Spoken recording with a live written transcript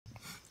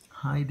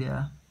Hi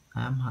there,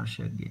 I am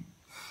Harsha again.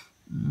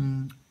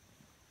 Mm,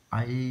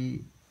 I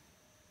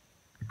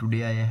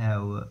Today I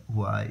have a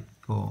Huawei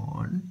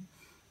phone.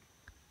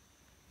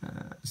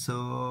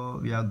 So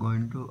we are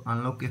going to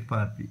unlock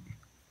FRP.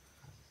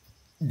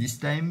 This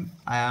time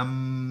I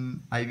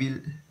will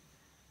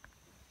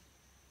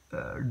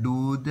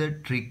do the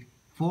trick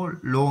for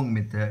long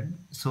method.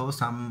 So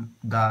some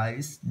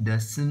guys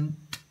doesn't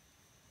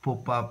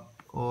pop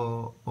up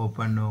or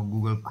open or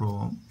Google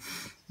Chrome.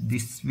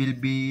 This will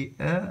be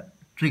a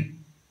tricks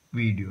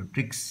video.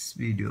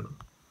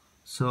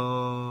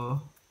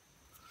 So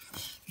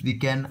we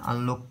can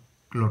unlock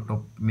lot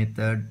of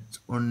methods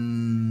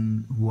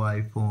on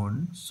Huawei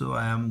phone. So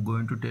I am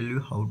going to tell you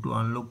how to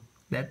unlock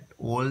that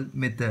all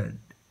method.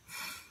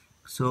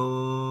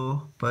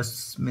 So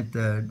first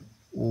method,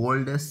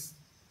 oldest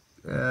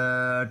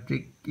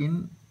trick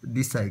in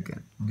this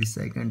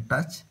icon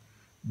touch,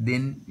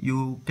 then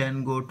you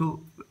can go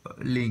to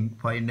link,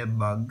 find a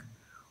bug.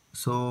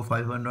 So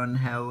 501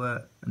 have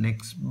a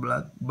next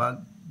bug,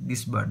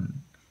 this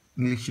button,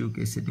 English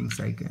UK settings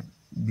icon,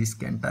 this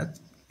can touch,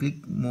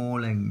 click more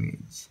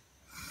language.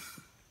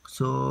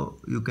 So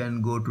you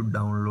can go to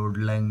download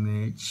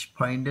language,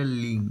 find a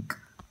link.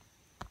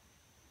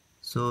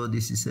 So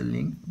this is a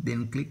link,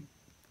 then click,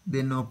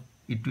 then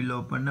it will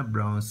open a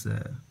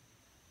browser.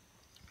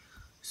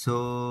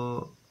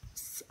 So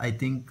I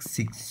think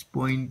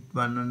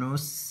 6.1 or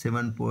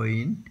 7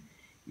 point,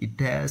 it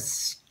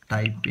has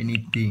type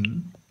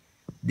anything,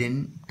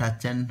 then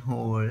touch and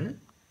hold,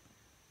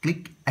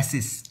 click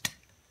assist,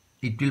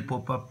 it will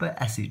pop up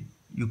a acid.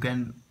 You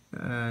can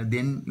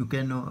then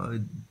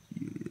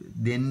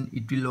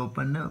it will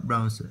open a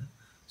browser.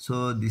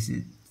 So this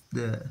is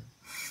the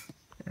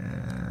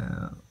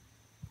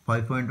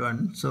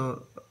 5.1.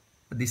 so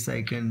this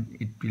icon,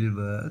 it will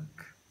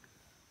work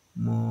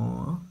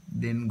more.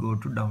 Then go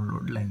to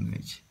download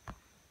language,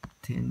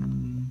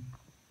 then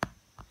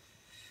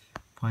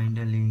find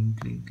a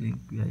link, link,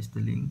 where is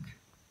the link?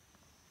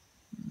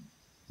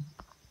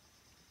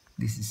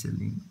 This is a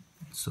link.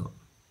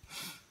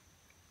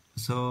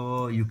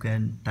 So you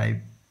can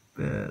type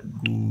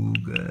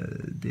Google,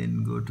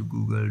 then go to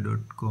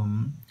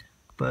google.com.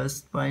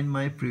 First find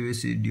my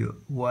previous video,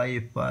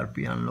 Huawei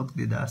FRP Unlock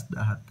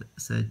 2010,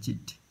 search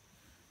it.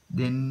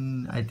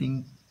 Then I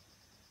think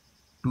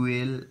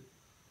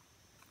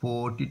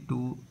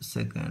 12:42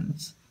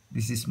 seconds.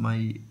 This is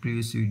my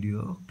previous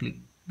video. Click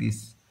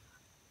this.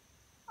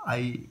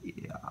 I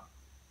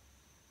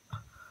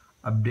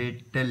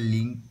update the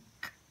link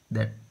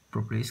that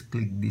properly.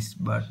 Click this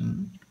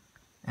button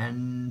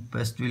and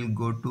first we'll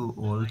go to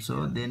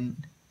also, then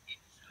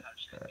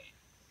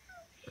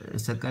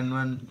second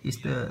one is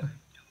the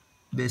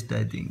best,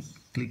 I think.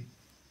 Click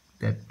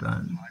that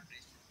one.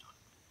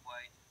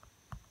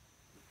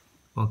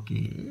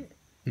 Okay,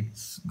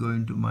 it's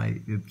going to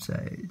my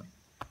website.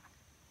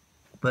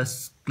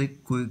 First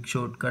click quick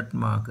shortcut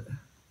marker.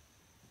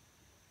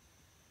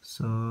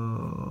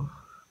 So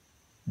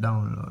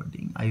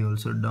downloading, I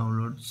also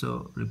download.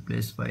 So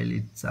replace file,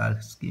 it's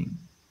asking,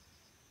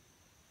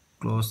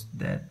 close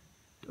that,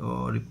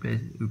 or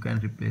replace, you can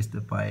replace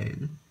the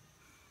file.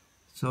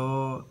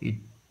 So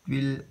it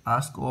will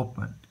ask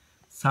open.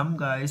 Some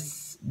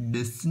guys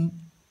doesn't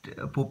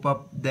pop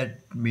up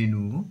that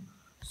menu,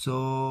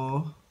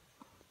 so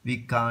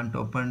we can't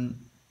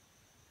open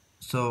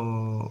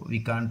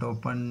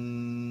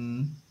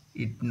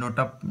it, not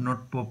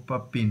pop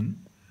up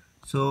in.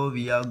 So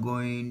we are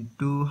going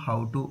to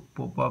how to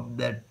pop up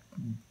that,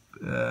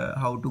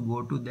 how to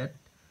go to that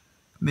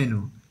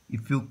menu.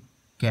 If you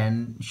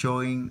can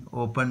showing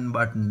open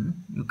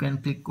button, you can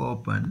click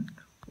open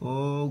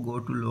or go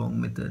to long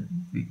method.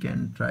 We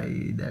can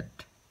try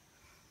that.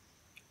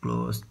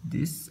 Close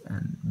this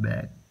and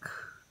back,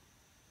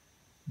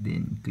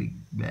 then click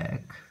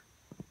back.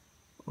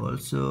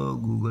 Also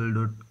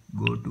go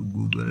to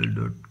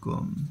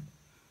google.com,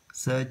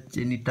 search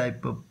any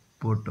type of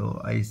photo.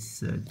 I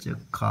search a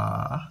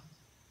car,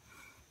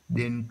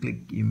 then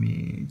click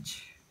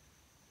image,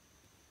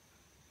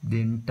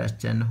 then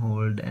touch and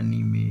hold an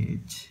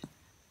image,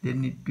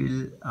 then it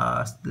will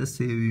ask the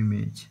save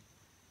image.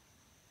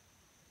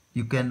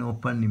 You can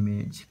open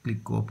image,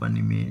 click open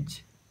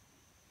image,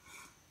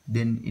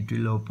 then it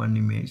will open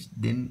image,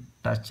 then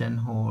touch and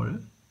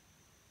hold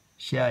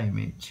share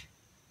image.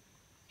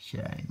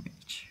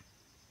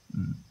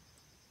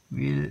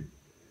 We'll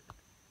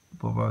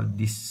pop out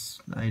this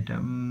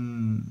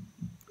item,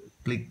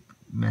 click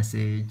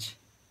message,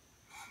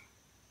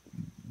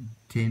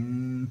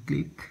 then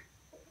click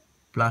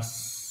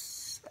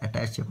plus,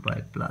 attach a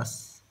file,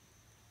 plus,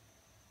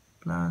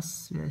 where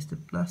is the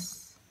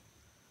plus?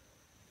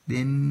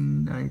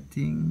 Then I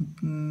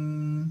think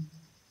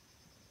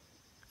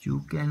you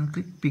can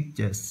click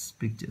pictures.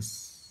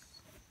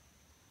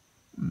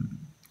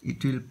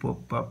 It will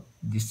pop up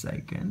this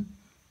icon.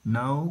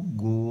 Now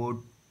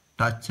go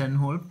touch and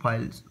hold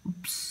files,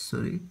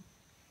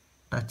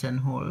 touch and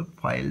hold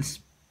files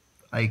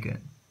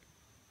icon.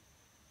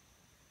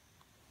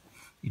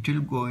 It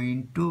will go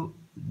into,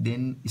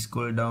 then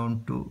scroll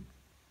down to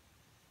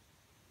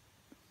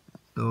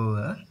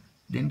over,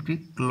 then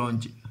click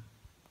launch.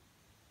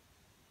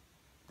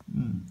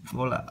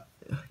 Voila,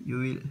 you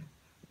will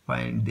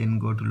find, then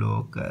go to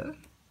local,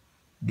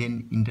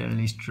 then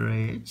internal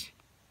storage,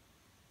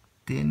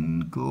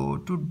 then go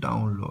to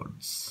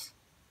downloads.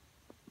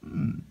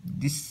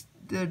 This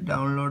the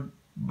download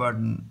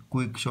button,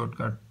 quick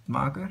shortcut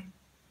marker.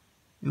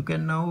 You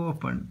can now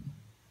open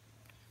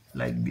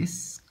like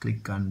this,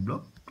 click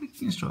unblock, click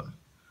install.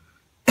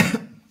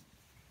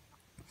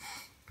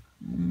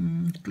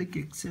 Click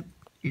accept.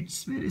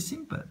 It's very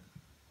simple.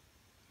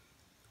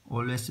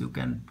 Always you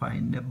can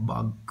find a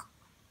bug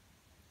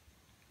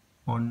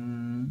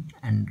on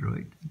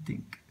Android, I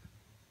think.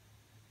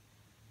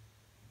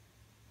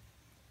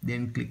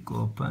 Then click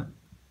open,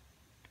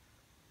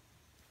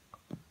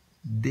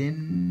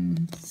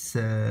 then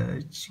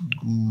search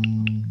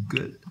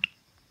Google,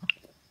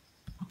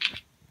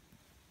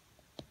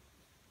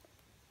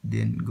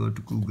 then go to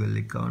Google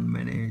account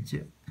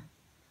manager,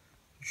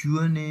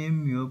 your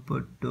name, your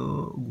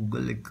photo,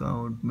 Google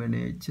account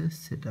manager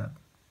setup.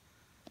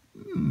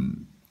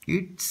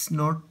 It's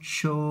not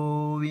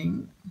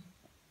showing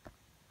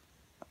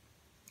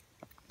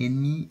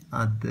any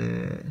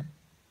other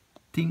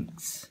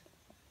things.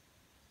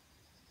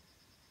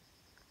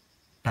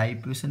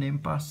 Type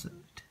username,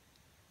 password,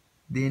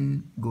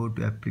 then go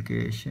to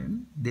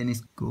application, then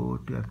go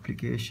to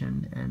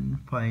application and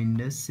find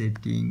the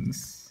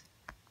settings.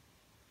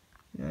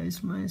 Here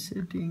is my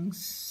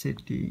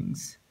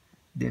settings,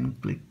 then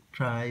click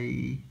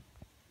try,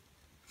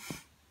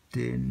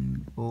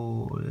 then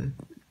all,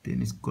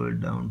 then scroll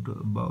down to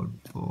about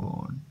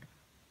phone,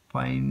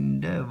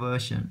 find the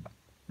version,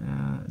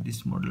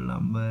 this model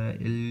number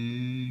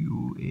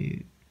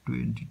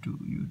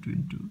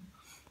LUA22U22,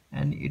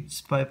 and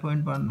it's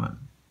 5.11.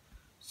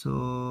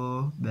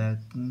 so back,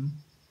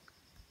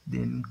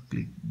 then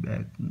click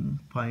back,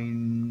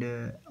 find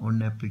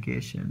on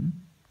application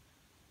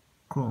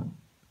Chrome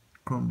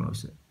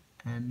browser,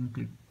 and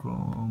click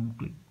Chrome,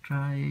 click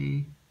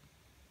try,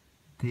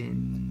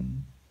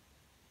 then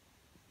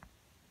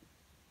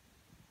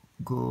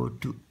go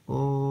to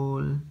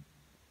all,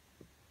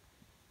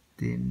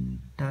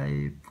 then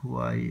type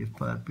Huawei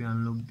FRP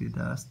Unlock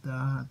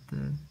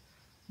 2017,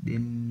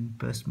 then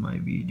press my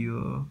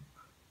video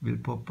will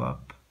pop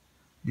up.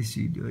 This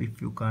video,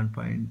 if you can't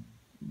find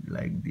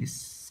like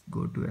this,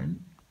 go to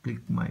and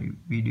click my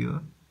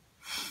video.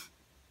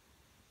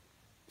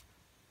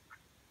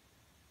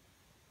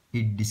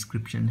 It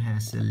description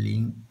has a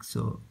link,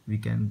 so we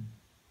can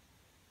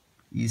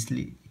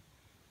easily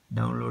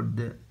download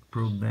the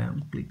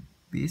program. Click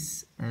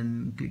this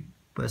and click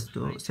first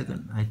or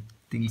second. I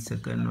think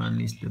second one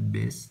is the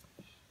best,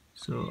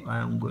 so I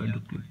am going to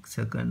click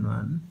second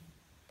one.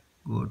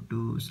 Go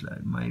to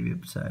my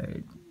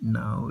website.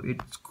 Now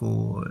it's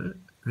called,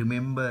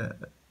 remember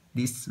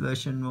this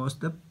version was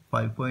the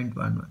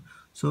 5.11,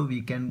 so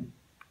we can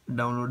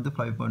download the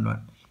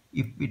 5.1.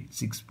 if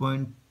it's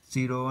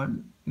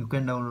 6.01, you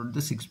can download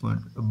the 6.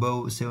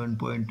 Above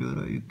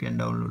 7.0 you can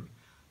download.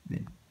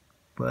 Then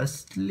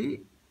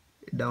firstly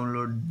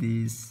download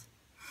this.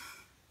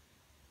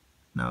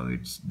 Now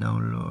it's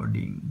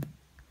downloading.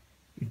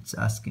 It's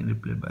asking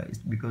reply by,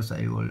 because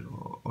I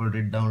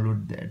already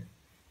download that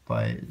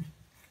file.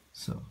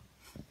 So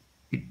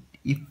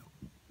if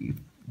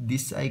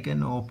this I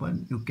can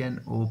open, you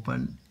can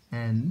open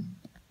and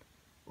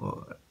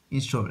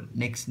install.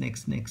 Next,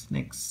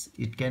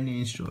 it can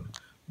install.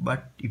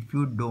 But if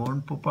you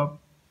don't pop up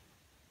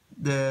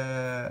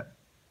the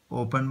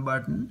open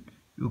button,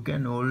 you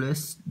can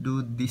always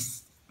do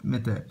this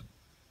method.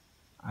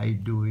 I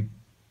do it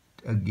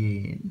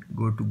again.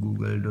 Go to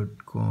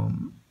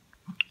google.com.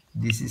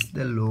 This is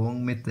the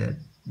long method,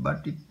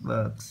 but it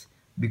works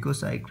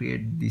because I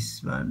create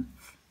this one.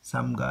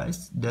 Some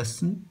guys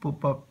doesn't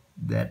pop up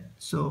that,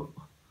 so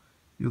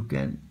you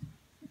can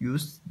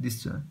use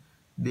this one.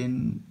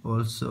 Then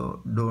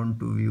also don't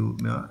to view,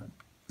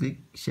 click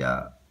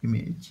share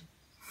image,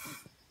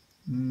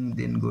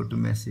 then go to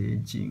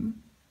messaging,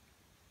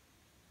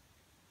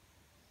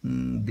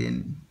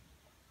 then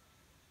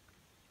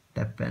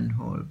tap and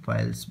hold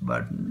files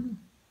button,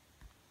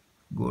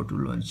 go to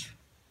launch.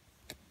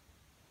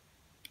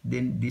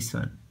 Then this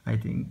one, I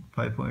think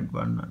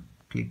 5.11,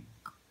 click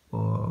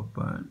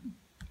open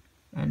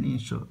and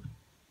install.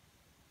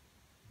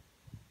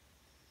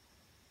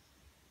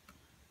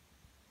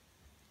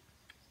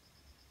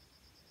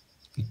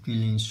 It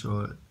will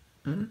install.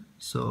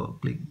 So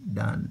click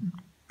done,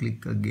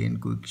 click again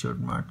quick short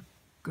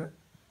marker,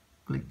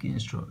 click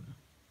install.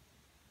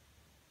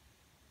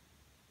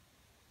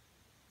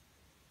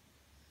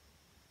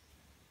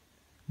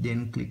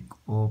 Then click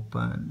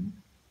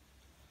open.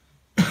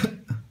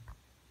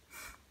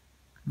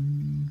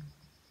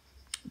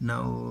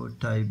 Now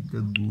type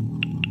the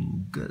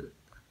Google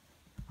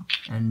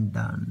and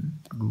done.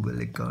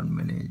 Google account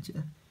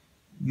manager.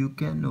 You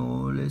can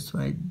always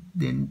write,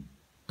 then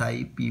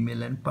type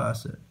email and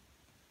password.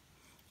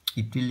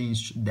 It will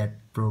install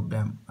that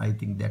program. I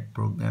think that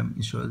program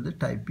install the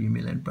type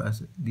email and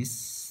password.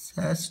 This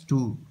has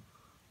two.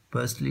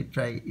 Firstly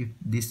try if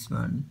this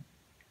one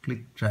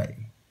click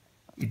try.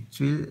 It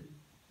will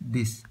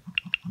this.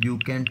 You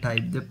can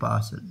type the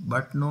password,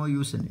 but no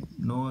username,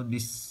 no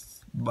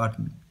this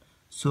button.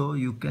 So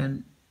you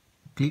can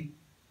click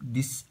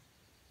this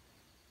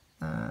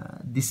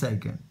this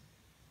icon.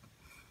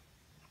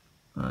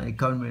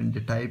 Account manager,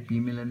 type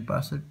email and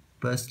password.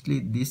 Firstly,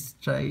 this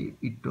try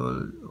it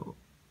all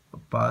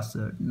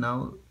password.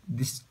 Now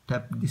this,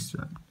 tap this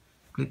one,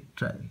 click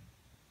try.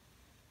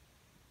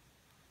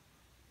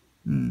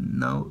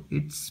 Now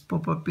it's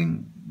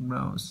pop-upping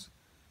browse.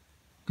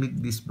 Click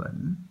this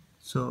button.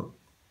 So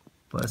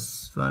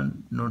first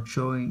one not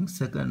showing,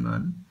 second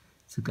one,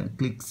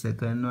 click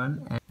second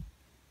one and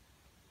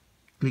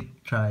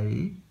click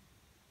try.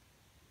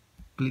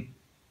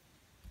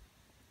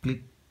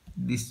 Click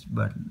this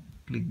button,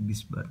 click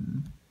this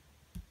button,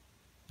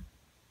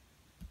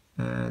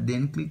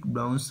 then click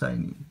browse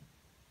sign in.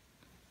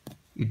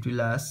 It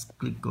will ask,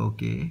 click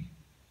OK.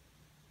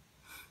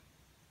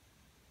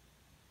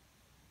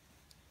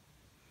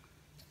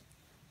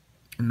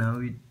 Now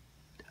it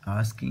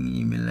asking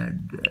email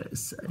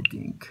address, I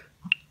think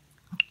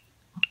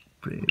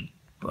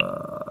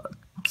prepath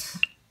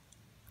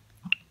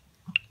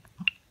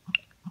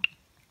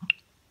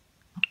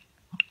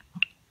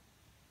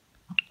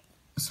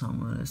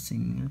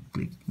summarizing.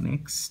 Click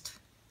next.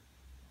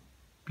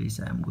 Please,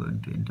 I am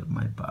going to enter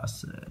my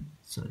password.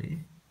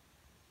 Sorry.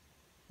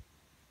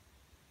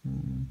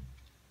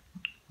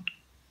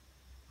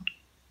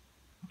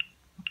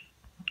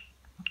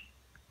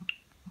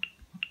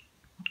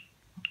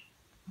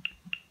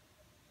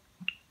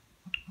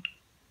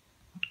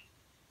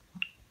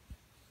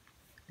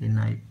 Then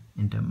I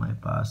enter my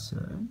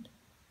password.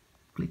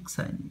 Click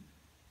sign in.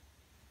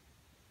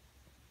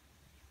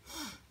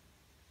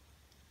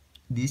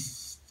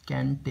 This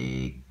can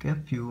take a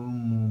few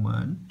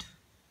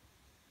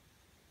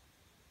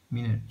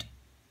minute.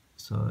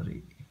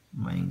 Sorry,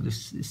 my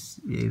English is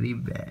very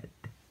bad.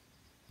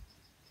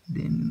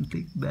 Then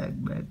click back.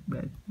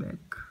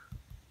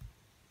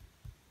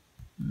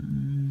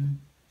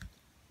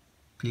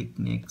 Click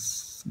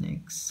next.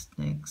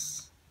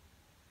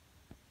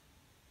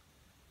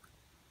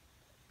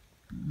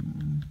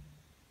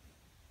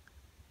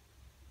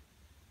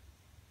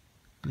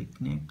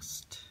 Click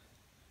next.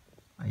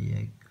 I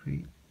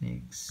agree.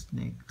 Next.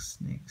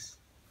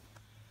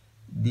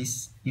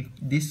 This, if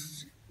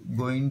this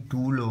going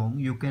too long,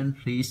 you can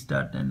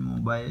restart and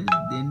mobile,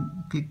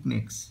 then click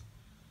next.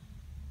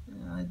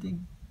 I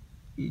think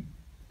it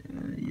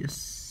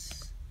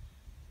yes.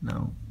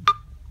 Now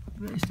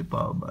where is the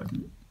power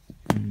button?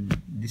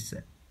 This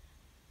side.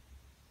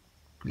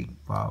 Click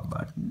power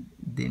button,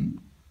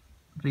 then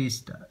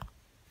restart.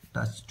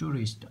 Touch to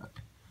restart.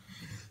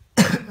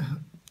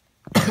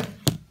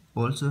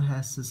 Also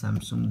has a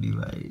Samsung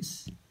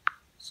device.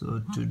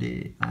 So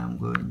today I am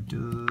going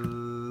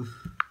to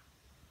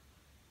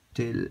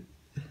tell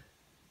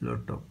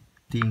lot of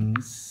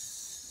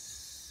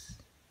things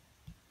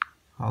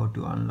how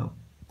to unlock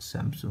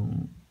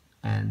Samsung,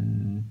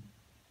 and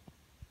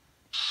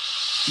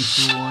if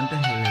you want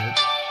help,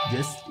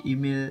 just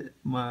email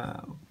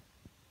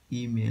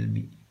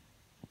me.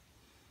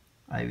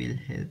 I will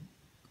help.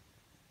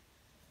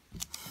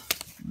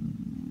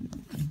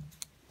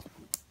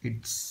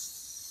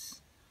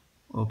 It's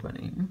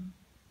opening.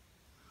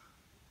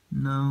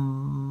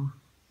 Now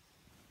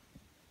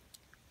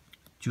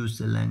choose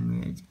the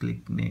language,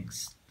 click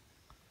next.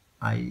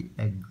 I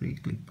agree,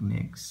 click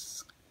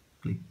next,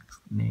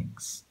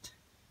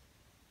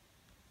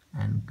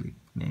 and click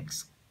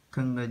next.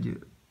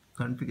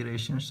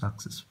 Configuration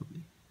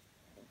successfully.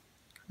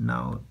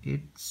 Now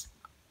it's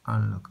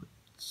unlocked.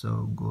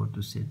 So go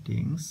to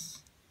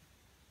settings,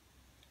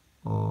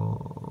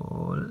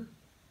 all,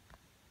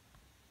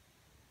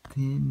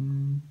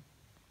 then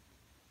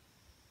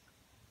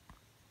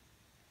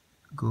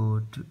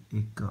go to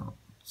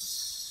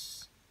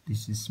accounts.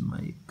 This is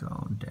my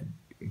account.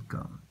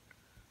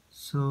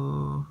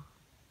 So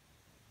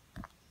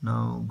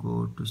now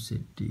go to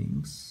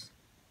settings,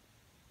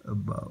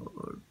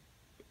 about,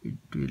 it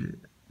will,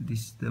 this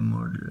is the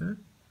model.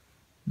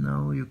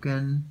 Now you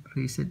can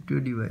reset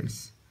your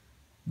device.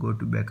 Go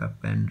to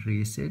backup and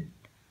reset.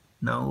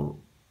 Now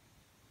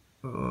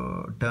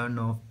turn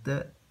off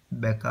the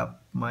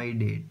backup my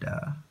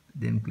data,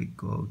 then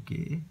click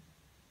OK.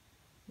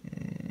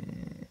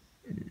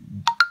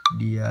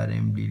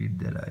 DRM, delete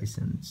the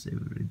license,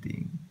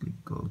 everything.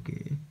 Click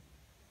OK.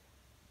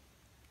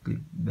 Click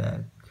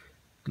back.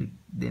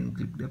 Then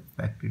click the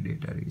factory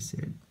data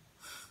reset.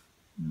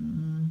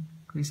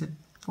 Reset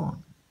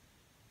phone.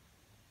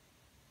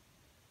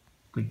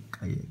 Click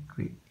I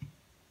agree.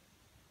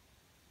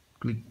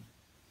 Click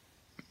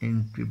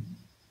encrypt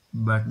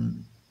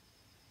button.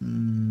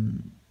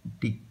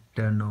 Tick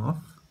turn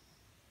off.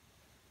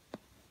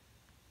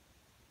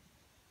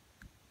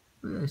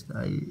 Yes,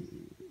 I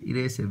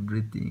erase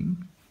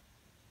everything.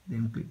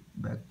 Then click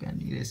back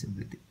and erase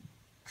everything.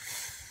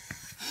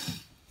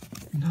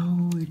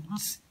 Now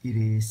it's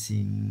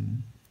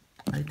erasing,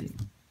 I think.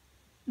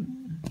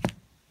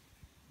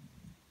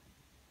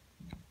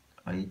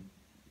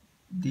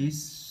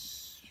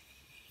 This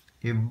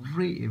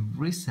every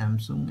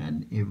Samsung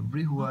and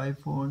every Huawei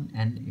phone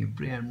and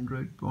every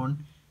Android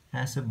phone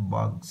has a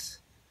bugs.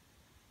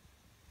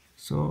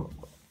 So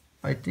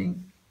I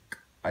think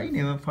I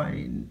never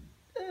find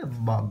a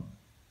bug.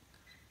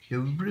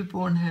 Every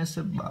phone has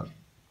a bug.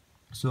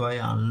 So I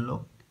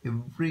unlock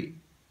every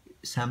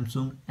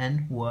Samsung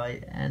and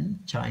Huawei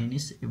and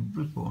Chinese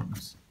every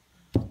phones.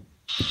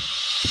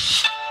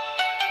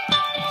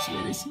 It's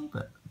very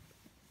simple.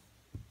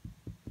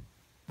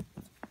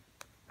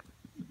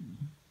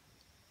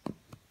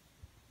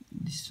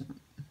 This one,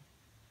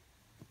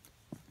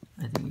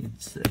 I think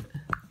it's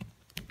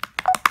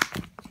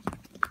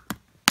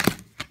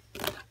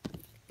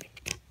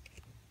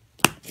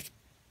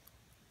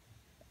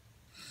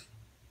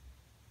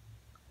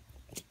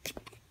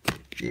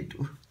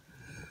J2.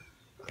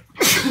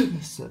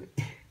 Sorry.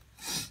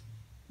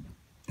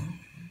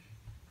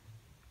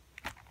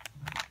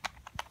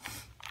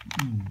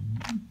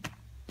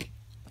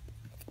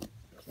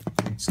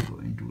 It's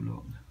going too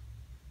long.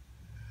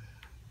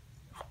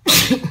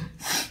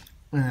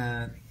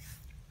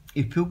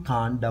 If you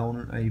can't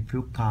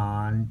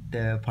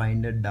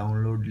find a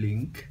download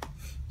link,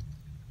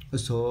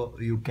 so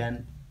you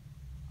can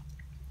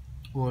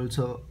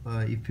also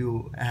if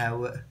you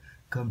have a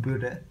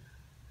computer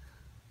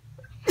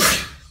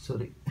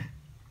sorry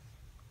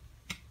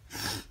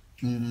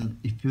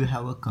if you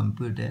have a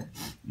computer,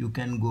 you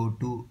can go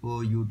to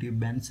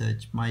YouTube and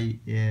search my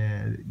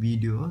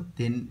video,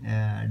 then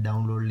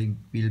download link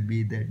will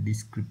be the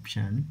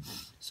description.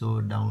 So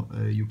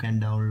you can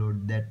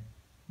download that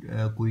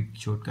quick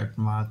shortcut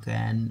mark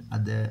and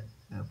other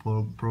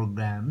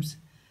programs,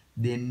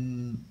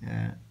 then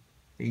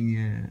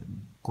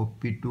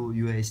copy to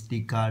your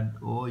SD card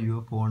or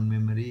your phone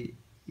memory,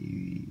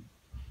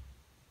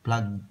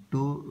 plug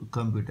to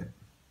computer.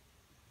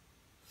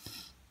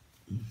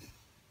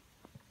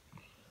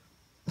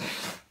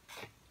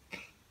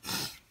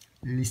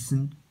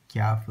 Listen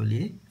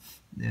carefully.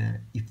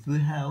 If you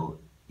have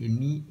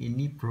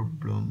any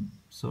problem,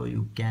 so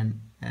you can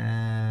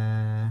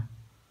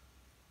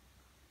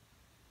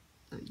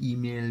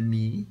email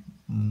me,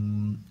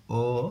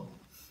 or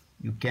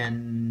you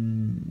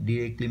can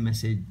directly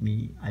message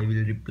me. I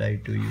will reply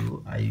to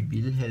you. I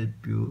will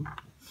help you.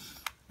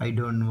 I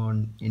don't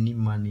want any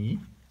money,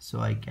 so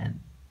I can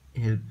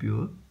help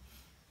you.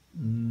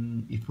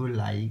 If you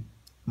like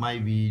my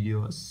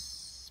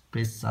videos,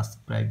 press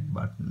subscribe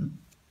button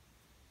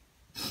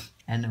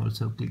and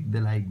also click the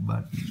like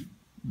button.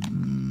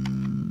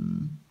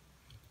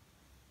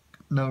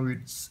 Now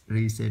it's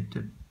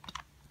resetted.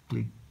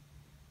 Click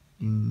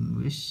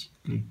English,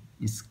 click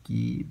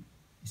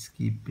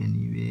skip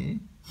anyway,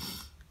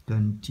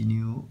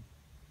 continue.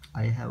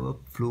 I have a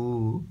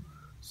flu,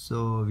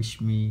 so wish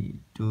me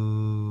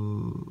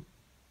to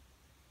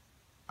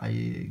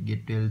I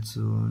get well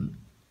soon.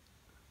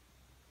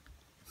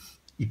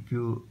 If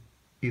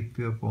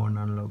your phone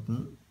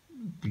unlocking,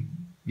 click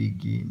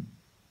begin.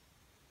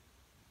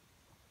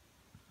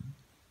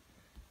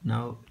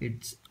 Now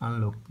it's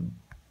unlocking.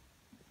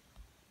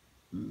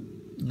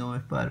 No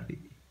FRP,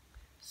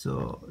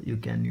 so you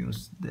can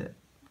use the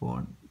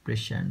phone.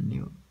 Press and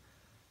new.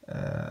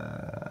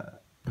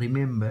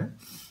 Remember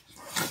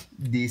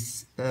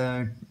this,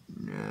 if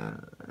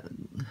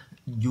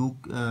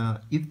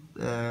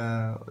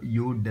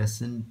you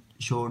doesn't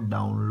show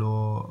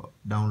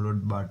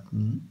download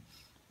button,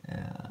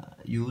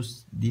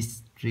 use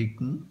this trick,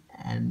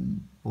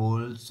 and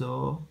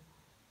also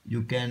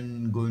you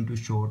can go into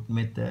short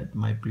method,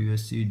 my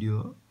previous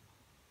video,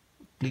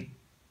 click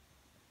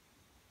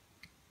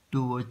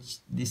to watch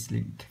this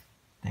link.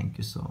 Thank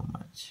you so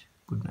much.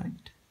 Good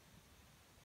night.